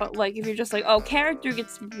topic, but, like, if you're just like, oh, character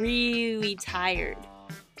gets really tired,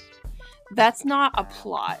 that's not a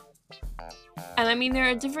plot. And, I mean, there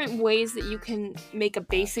are different ways that you can make a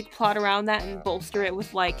basic plot around that and bolster it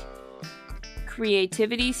with, like,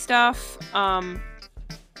 creativity stuff. But,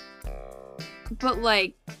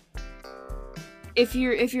 like, if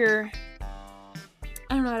you're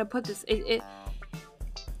I don't know how to put this.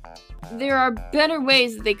 There are better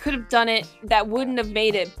ways that they could have done it that wouldn't have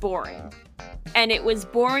made it boring. And it was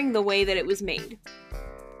boring the way that it was made.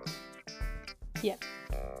 Yeah.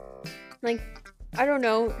 Like, I don't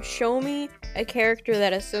know, show me a character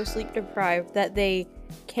that is so sleep deprived that they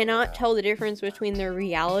cannot tell the difference between their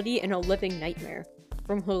reality and a living nightmare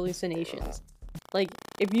from hallucinations. Like,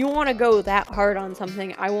 if you want to go that hard on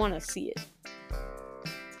something, I want to see it.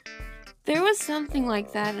 There was something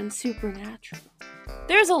like that in Supernatural.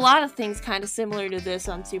 There's a lot of things kind of similar to this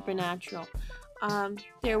on Supernatural.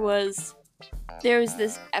 There was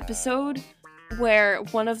this episode where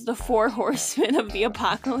one of the 4 horsemen of the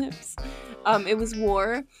apocalypse, it was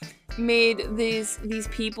war, made these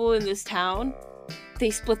people in this town.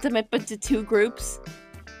 They split them up into 2 groups,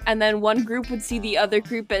 and then one group would see the other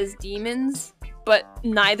group as demons, but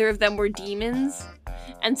neither of them were demons.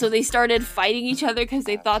 And so they started fighting each other because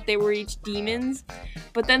they thought they were each demons.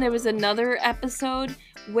 But then there was another episode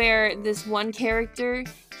where this one character,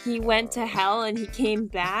 he went to hell and he came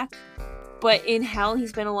back. But in hell, he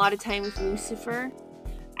spent a lot of time with Lucifer.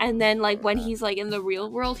 And then, like, when he's, like, in the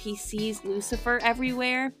real world, he sees Lucifer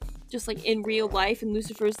everywhere, just, like, in real life. And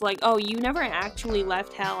Lucifer's like, oh, you never actually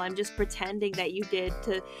left hell. I'm just pretending that you did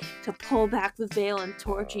to pull back the veil and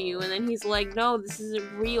torture you. And then he's like, no, this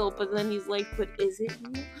isn't real. But then he's like, but is it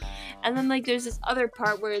real? And then, like, there's this other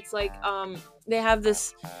part where it's like, they have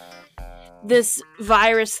this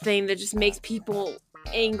virus thing that just makes people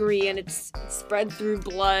angry, and it's spread through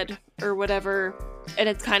blood or whatever. And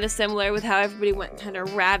it's kind of similar with how everybody went kind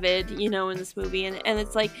of rabid, you know, in this movie. And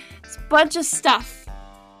it's like, it's a bunch of stuff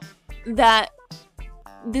that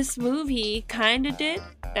this movie kind of did,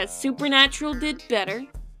 that Supernatural did better.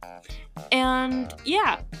 And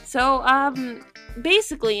yeah, so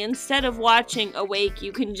basically instead of watching Awake,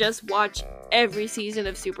 you can just watch every season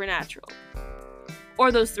of Supernatural.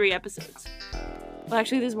 Or those 3 episodes. Well,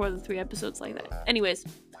 actually, there's more than 3 episodes like that. Anyways.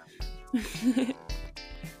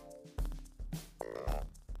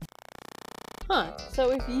 Huh.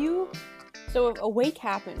 So if Awake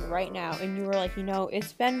happened right now and you were like,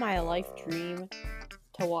 it's been my life dream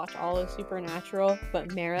to watch all of Supernatural,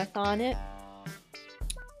 but marathon it,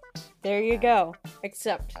 there you go.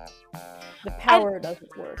 Except the power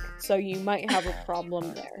doesn't work, so you might have a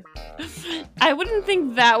problem there. I wouldn't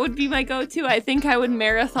think that would be my go-to. I think I would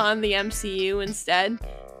marathon the MCU instead.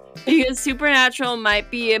 Because Supernatural might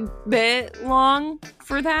be a bit long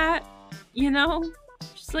for that,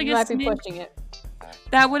 Just like You might be pushing it.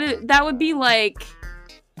 That would be like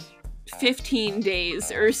 15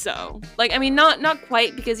 days or so. Like, I mean, not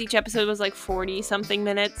quite, because each episode was like 40 something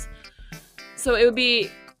minutes. So it would be,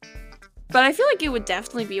 but I feel like it would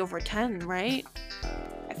definitely be over 10, right?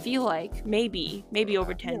 I feel like maybe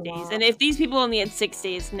over 10 days. And if these people only had 6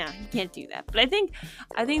 days, nah, you can't do that. But I think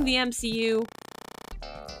the MCU,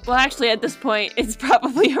 well, actually at this point it's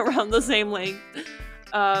probably around the same length.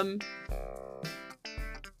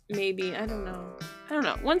 Maybe, I don't know.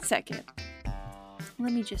 1 second.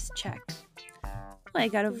 Let me just check. Oh, I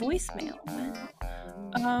got a voicemail.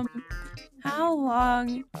 How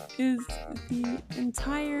long is the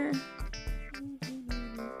entire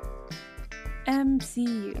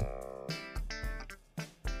MCU?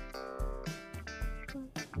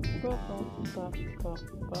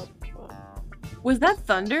 Was that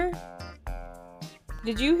thunder?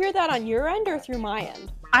 Did you hear that on your end or through my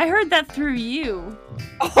end? I heard that through you.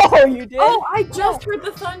 Oh, you did? Oh, I just heard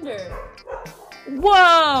the thunder.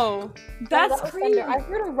 Whoa! That's crazy. Thunder. I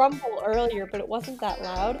heard a rumble earlier, but it wasn't that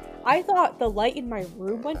loud. I thought the light in my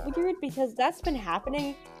room went weird because that's been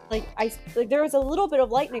happening. There was a little bit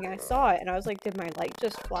of lightning. I saw it, and I was like, did my light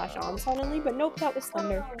just flash on suddenly? But nope, that was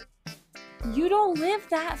thunder. You don't live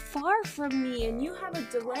that far from me, and you have a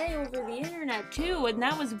delay over the internet too, and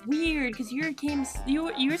that was weird because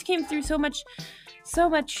yours came through so much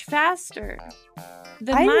faster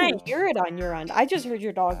than mine. I didn't hear it on your end. I just heard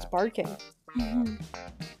your dogs barking. Mm-hmm.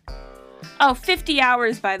 Oh, 50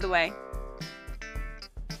 hours, by the way.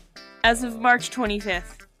 As of March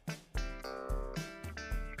 25th.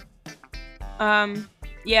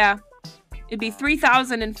 Yeah. It'd be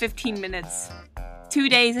 3,015 minutes. 2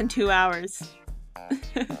 days and 2 hours.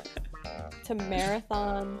 To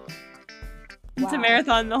marathon. Wow. To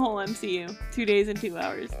marathon the whole MCU. 2 days and 2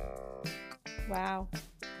 hours. Wow.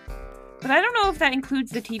 But I don't know if that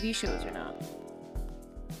includes the TV shows or not.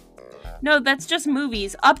 No, that's just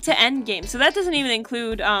movies up to Endgame. So that doesn't even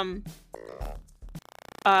include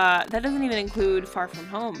Far From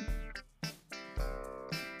Home.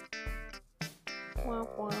 Wah,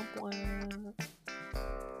 wah, wah.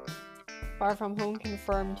 Far From Home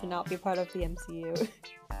confirmed to not be part of the MCU.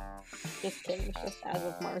 Just kidding, it's just as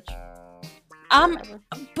of March. Whatever.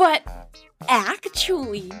 But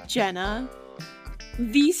actually, Jenna,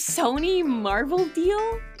 the Sony Marvel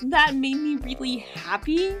deal, that made me really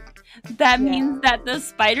happy. That means that the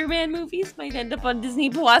Spider-Man movies might end up on Disney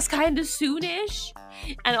Plus kind of soonish,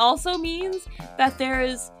 and also means that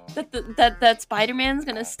that Spider-Man's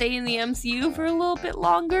gonna stay in the MCU for a little bit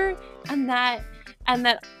longer, and that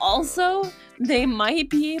also they might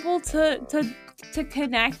be able to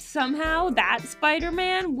connect somehow that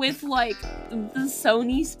Spider-Man with like the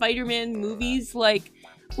Sony Spider-Man movies, like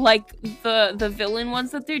the villain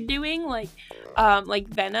ones that they're doing, like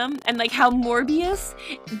Venom, and like how Morbius,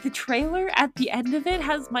 the trailer at the end of it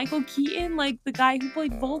has Michael Keaton, like the guy who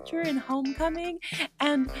played Vulture in Homecoming,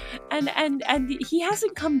 and he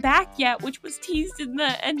hasn't come back yet, which was teased in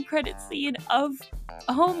the end credit scene of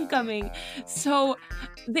Homecoming. So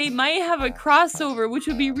they might have a crossover, which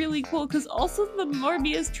would be really cool, because also the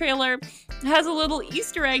Morbius trailer has a little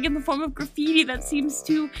Easter egg in the form of graffiti that seems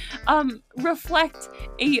to reflect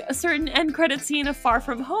a certain end credit scene of Far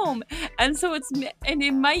From Home, and so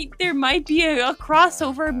there might be a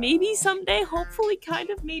crossover, maybe someday, hopefully,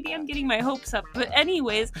 kind of, maybe I'm getting my hopes up, but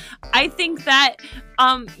anyways, I think that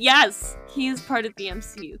yes, he is part of the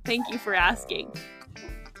MCU. Thank you for asking.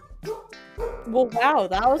 Well, wow,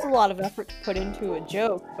 that was a lot of effort to put into a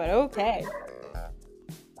joke, but okay.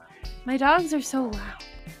 My dogs are so loud.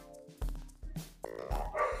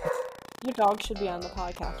 Your dog should be on the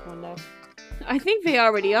podcast one day. I think they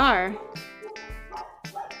already are.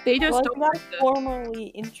 They just don't gotta formally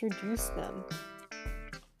introduce them.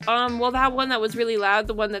 Well, that one that was really loud,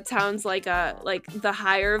 the one that sounds like the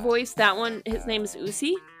higher voice, that one, his name is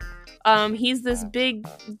Uzi. He's this big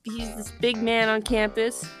man on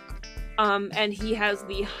campus. And he has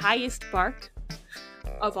the highest bark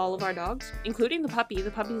of all of our dogs, including the puppy.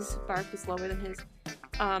 The puppy's bark is lower than his.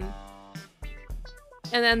 And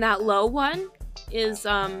then that low one is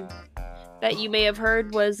that you may have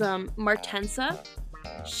heard was Martensa.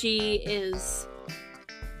 She is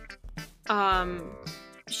the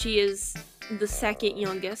second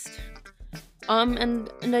youngest.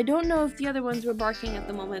 And I don't know if the other ones were barking at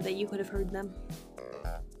the moment that you could have heard them.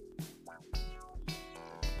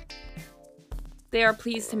 They are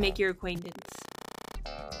pleased to make your acquaintance.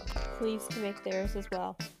 Pleased to make theirs as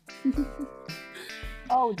well.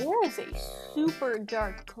 Oh, there is a super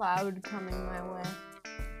dark cloud coming my way.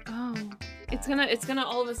 Oh, it's gonna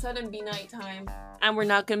all of a sudden be nighttime, and we're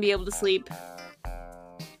not gonna be able to sleep.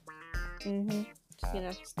 Just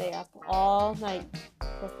gonna stay up all night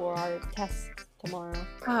before our tests tomorrow.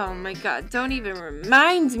 Oh my god, don't even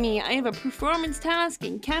remind me. I have a performance task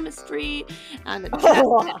in chemistry, and a test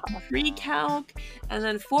in pre-calc, and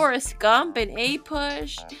then Forrest Gump and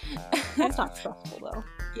A-Push. That's not stressful though.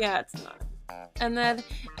 Yeah, it's not. And then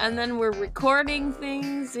we're recording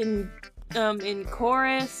things in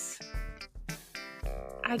chorus.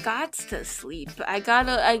 I got to sleep. I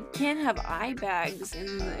can't have eye bags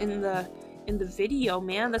in the video,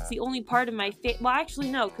 man. That's the only part of my face. Well, actually,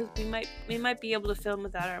 no, because we might be able to film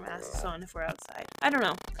without our masks on if we're outside. I don't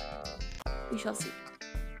know. We shall see.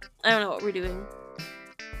 I don't know what we're doing.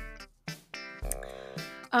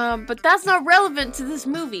 But that's not relevant to this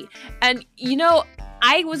movie. And you know,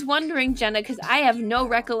 I was wondering, Jenna, because I have no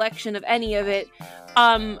recollection of any of it.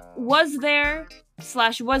 Was there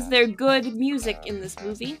good music in this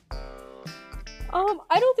movie?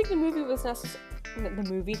 I don't think the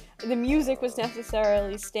music was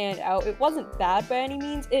necessarily stand out. It wasn't bad by any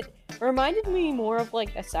means. It reminded me more of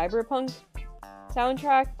like a cyberpunk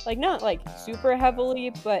soundtrack. Like not like super heavily,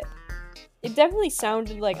 but it definitely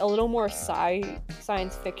sounded like a little more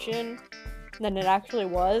science fiction than it actually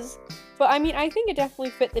was. But I mean, I think it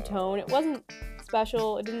definitely fit the tone. It wasn't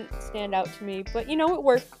special. It didn't stand out to me, but you know, it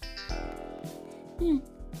worked.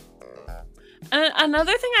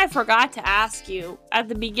 Another thing I forgot to ask you at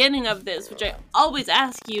the beginning of this, which I always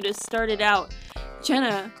ask you to start it out,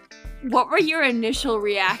 Jenna, what were your initial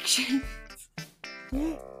reactions?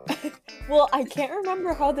 Well, I can't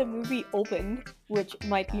remember how the movie opened, which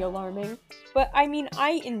might be alarming, but I mean,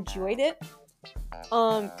 I enjoyed it.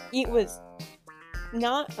 It was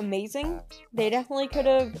not amazing. They definitely could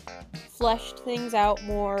have fleshed things out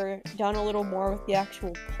more, done a little more with the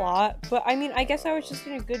actual plot, but I mean, I guess I was just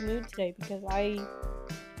in a good mood today because I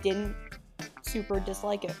didn't super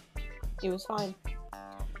dislike it. It was fine.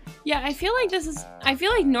 Yeah, I feel like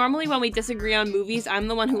normally when we disagree on movies, I'm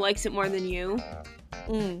the one who likes it more than you.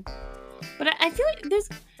 But I feel like there's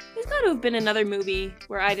got to have been another movie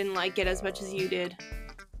where I didn't like it as much as you did.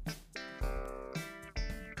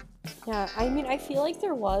 Yeah, I mean, I feel like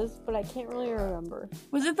there was, but I can't really remember.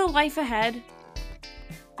 Was it The Life Ahead?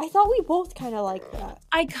 I thought we both kind of liked that.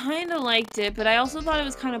 I kind of liked it, but I also thought it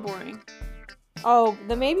was kind of boring. Oh,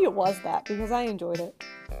 then maybe it was that, because I enjoyed it.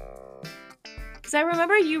 Because I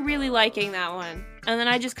remember you really liking that one, and then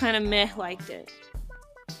I just kind of liked it.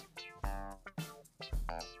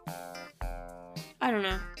 I don't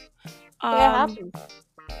know. Yeah, it happens.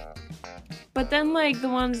 But then, like, the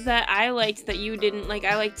ones that I liked that you didn't, like,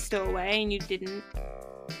 I liked Stowaway and you didn't.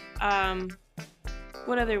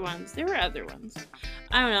 What other ones? There were other ones.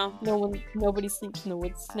 I don't know. Nobody Sleeps in the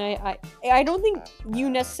Woods Tonight. I don't think you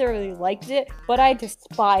necessarily liked it, but I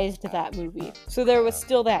despised that movie. So there was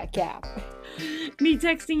still that gap. Me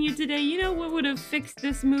texting you today, you know what would have fixed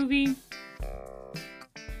this movie?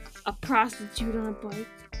 A prostitute on a bike.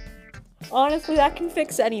 Honestly, that can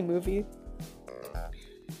fix any movie.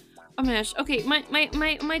 Oh my gosh. Okay, my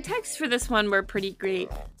texts for this one were pretty great.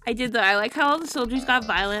 I like how all the soldiers got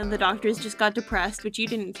violent and the doctors just got depressed, which you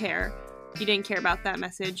didn't care. You didn't care about that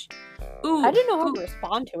message. Ooh, I didn't know how to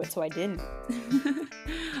respond to it, so I didn't.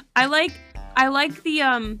 I like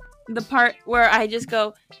the part where I just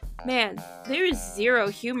go, man, there is zero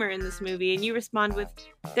humor in this movie, and you respond with,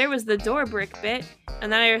 there was the door brick bit,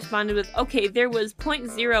 and then I responded with, okay, there was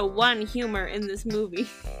 0.01 humor in this movie.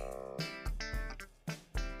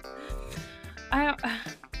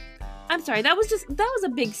 I'm sorry, that was a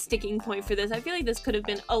big sticking point for this. I feel like this could have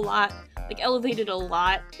been a lot, like, elevated a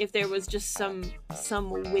lot if there was just some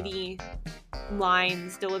witty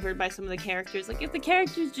lines delivered by some of the characters. Like, if the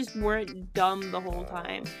characters just weren't dumb the whole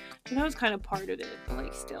time. You know, it was kind of part of it, but,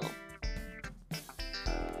 like, still.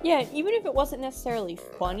 Yeah, even if it wasn't necessarily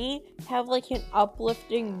funny, have, like, an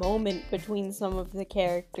uplifting moment between some of the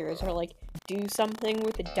characters, or, like, do something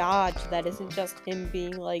with a dodge that isn't just him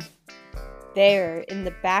being, like, there in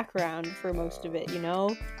the background for most of it, you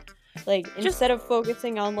know? Like, instead of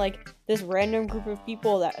focusing on, like, this random group of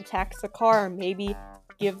people that attacks the car, maybe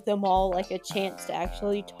give them all, like, a chance to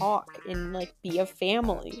actually talk and, like, be a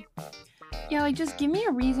family. Yeah, like, just give me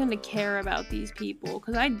a reason to care about these people,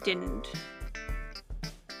 because I didn't.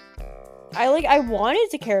 I wanted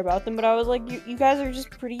to care about them, but I was like, you guys are just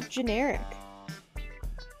pretty generic.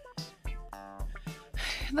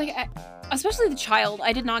 Like, especially the child.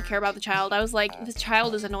 I did not care about the child. I was like, this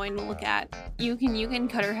child is annoying to look at. You can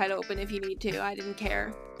cut her head open if you need to. I didn't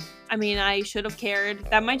care. I mean, I should have cared.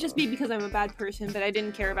 That might just be because I'm a bad person, but I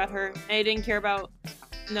didn't care about her. I didn't care about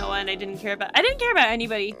Noah, and I didn't care about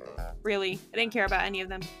anybody, really. I didn't care about any of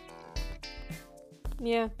them.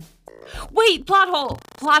 Yeah. Wait, plot hole!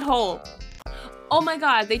 Plot hole! Oh my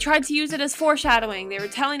god, they tried to use it as foreshadowing. They were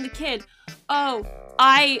telling the kid, oh,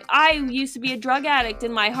 I used to be a drug addict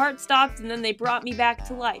and my heart stopped and then they brought me back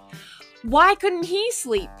to life. Why couldn't he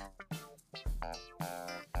sleep?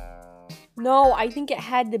 No, I think it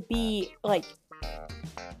had to be, like,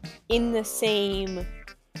 in the same,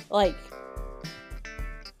 like,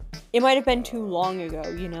 it might have been too long ago,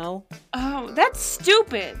 you know? Oh, that's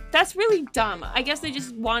stupid. That's really dumb. I guess they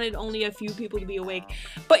just wanted only a few people to be awake.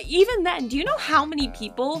 But even then, do you know how many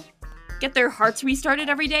people get their hearts restarted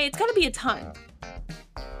every day? It's gotta be a ton.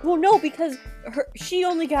 Well, no, because she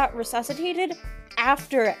only got resuscitated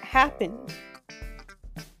after it happened.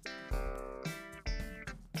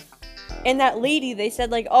 And that lady, they said,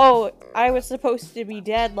 like, oh, I was supposed to be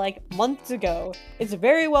dead, like, months ago. It's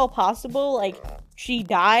very well possible, like, she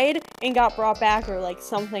died and got brought back, or, like,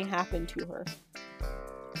 something happened to her.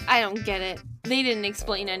 I don't get it. They didn't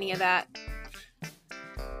explain any of that.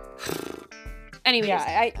 Anyways.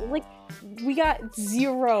 Yeah, we got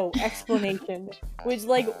zero explanation. Which,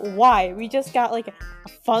 like, why? We just got, like, a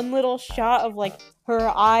fun little shot of, like,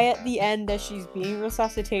 her eye at the end as she's being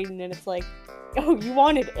resuscitated, and it's like, oh, you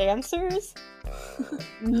wanted answers?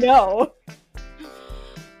 No.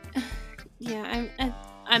 Yeah,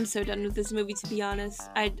 I'm so done with this movie, to be honest.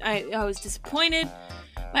 I was disappointed.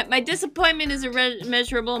 My disappointment is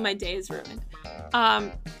immeasurable, and my day is ruined.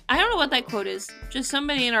 I don't know what that quote is. Just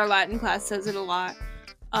somebody in our Latin class says it a lot.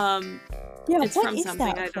 Yeah, it's what from is something.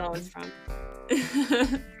 that I don't know what it's from?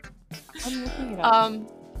 from. I'm looking it up.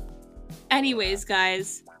 Anyways,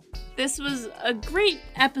 guys, this was a great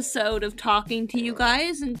episode of talking to you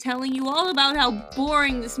guys and telling you all about how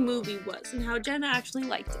boring this movie was and how Jenna actually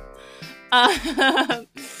liked it.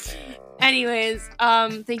 Anyways,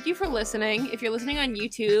 thank you for listening. If you're listening on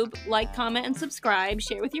YouTube, like, comment, and subscribe.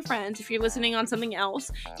 Share with your friends. If you're listening on something else,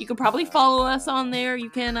 you can probably follow us on there. You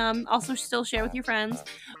can also still share with your friends.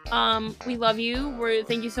 We love you.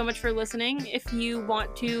 Thank you so much for listening. If you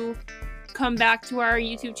want to come back to our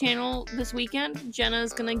YouTube channel this weekend,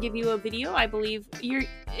 Jenna's gonna give you a video. I believe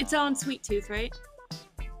it's on Sweet Tooth, right?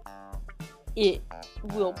 It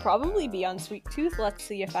will probably be on Sweet Tooth. Let's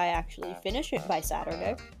see if I actually finish it by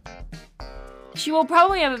Saturday. She will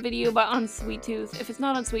probably have a video on Sweet Tooth. If it's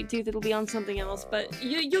not on Sweet Tooth, it'll be on something else. But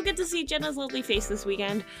you'll get to see Jenna's lovely face this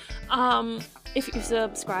weekend. If you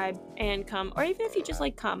subscribe and come, or even if you just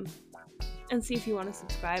like come and see if you want to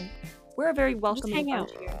subscribe. We're a very welcoming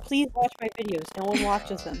bunch here. Please watch my videos. No one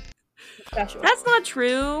watches them. Special. That's not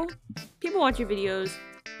true. People watch your videos.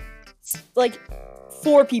 Like,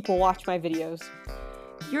 4 people watch my videos.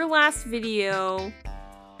 Your last video,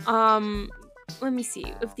 let me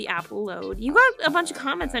see if the app will load. You got a bunch of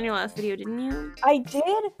comments on your last video, didn't you? I did?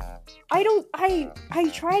 I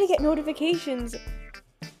try to get notifications,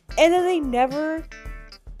 and then they never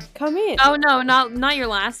come in. Oh no, not your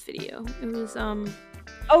last video. It was,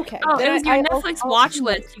 Okay. Oh, it was your Netflix watch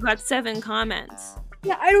list. You got 7 comments.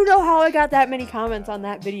 Yeah, I don't know how I got that many comments on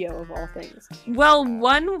that video, of all things. Well, 2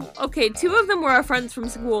 of them were our friends from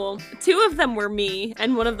school. 2 of them were me,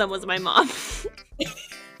 and 1 of them was my mom.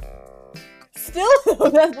 Still, though,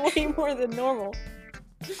 that's way more than normal.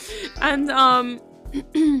 And,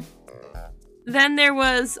 then there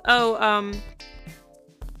was, I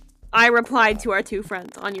replied to our 2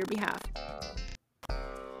 friends on your behalf.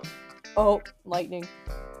 Oh, lightning.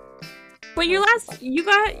 But you got,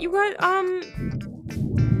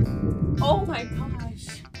 oh my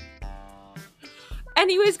gosh.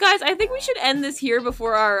 Anyways, guys, I think we should end this here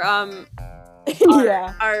before before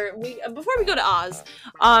we go to Oz.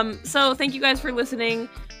 So thank you guys for listening.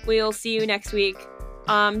 We'll see you next week.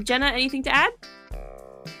 Jenna, anything to add?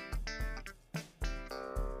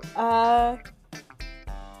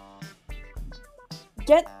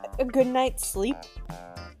 Get a good night's sleep.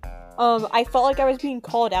 I felt like I was being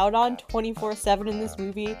called out on 24/7 in this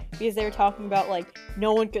movie because they were talking about, like,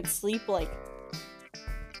 no one could sleep, like,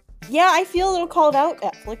 yeah, I feel a little called out,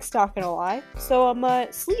 Netflix, not gonna lie. So,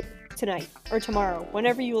 sleep tonight or tomorrow.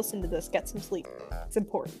 Whenever you listen to this, get some sleep. It's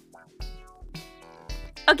important.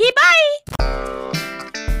 Okay, bye!